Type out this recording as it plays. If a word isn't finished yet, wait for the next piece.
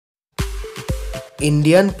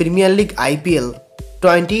Indian Premier League IPL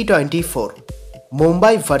 2024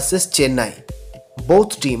 Mumbai vs Chennai.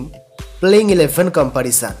 Both team playing 11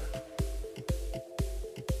 comparison.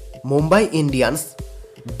 Mumbai Indians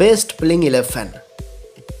best playing 11.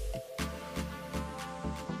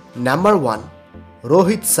 Number 1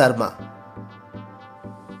 Rohit Sharma.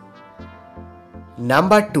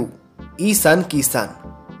 Number 2 Ishan Kishan.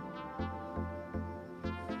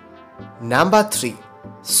 Number 3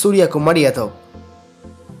 Suryakumar Yadav.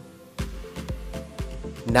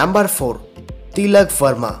 Number 4 Tilak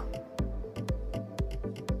Verma.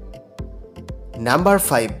 Number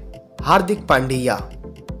 5 Hardik Pandya.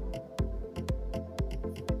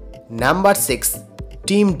 Number 6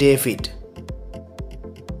 Team David.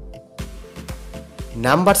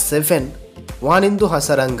 Number 7 Wanindu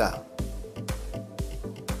Hasaranga.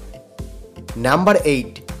 Number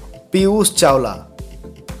 8 Piyush Chawla.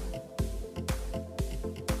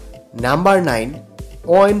 Number 9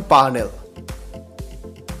 Moeen Parnell.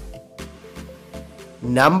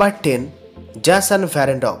 Number 10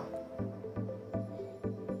 Behrendorff.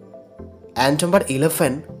 And number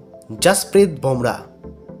 11 Jasprit Bumrah.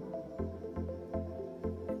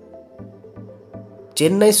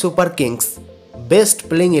 Chennai Super Kings best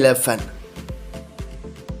playing 11.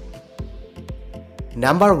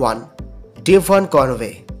 Number 1 Devon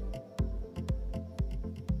Conway.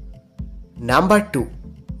 Number 2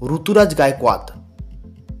 Ruturaj Gaikwad.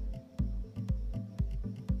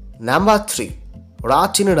 Number 3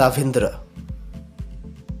 Ravindra.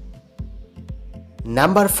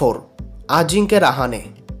 Number 4 Ajinkya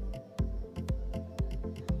Rahane.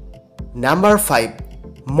 Number 5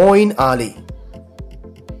 Moeen Ali.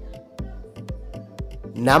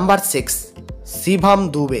 Number 6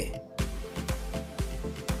 Shibham Dube.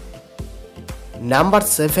 Number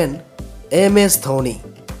 7 MS Dhoni.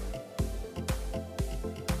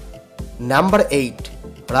 Number 8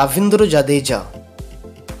 Ravindra Jadeja.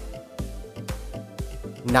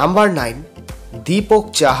 Number 9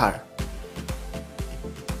 Deepak Chahar.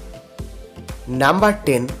 Number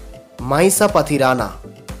 10 Maisa Pathirana.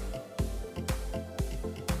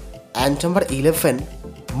 And number 11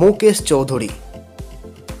 Mukesh Choudhury.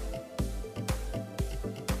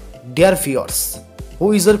 Dear viewers,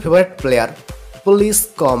 who is your favorite player? Please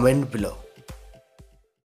comment below.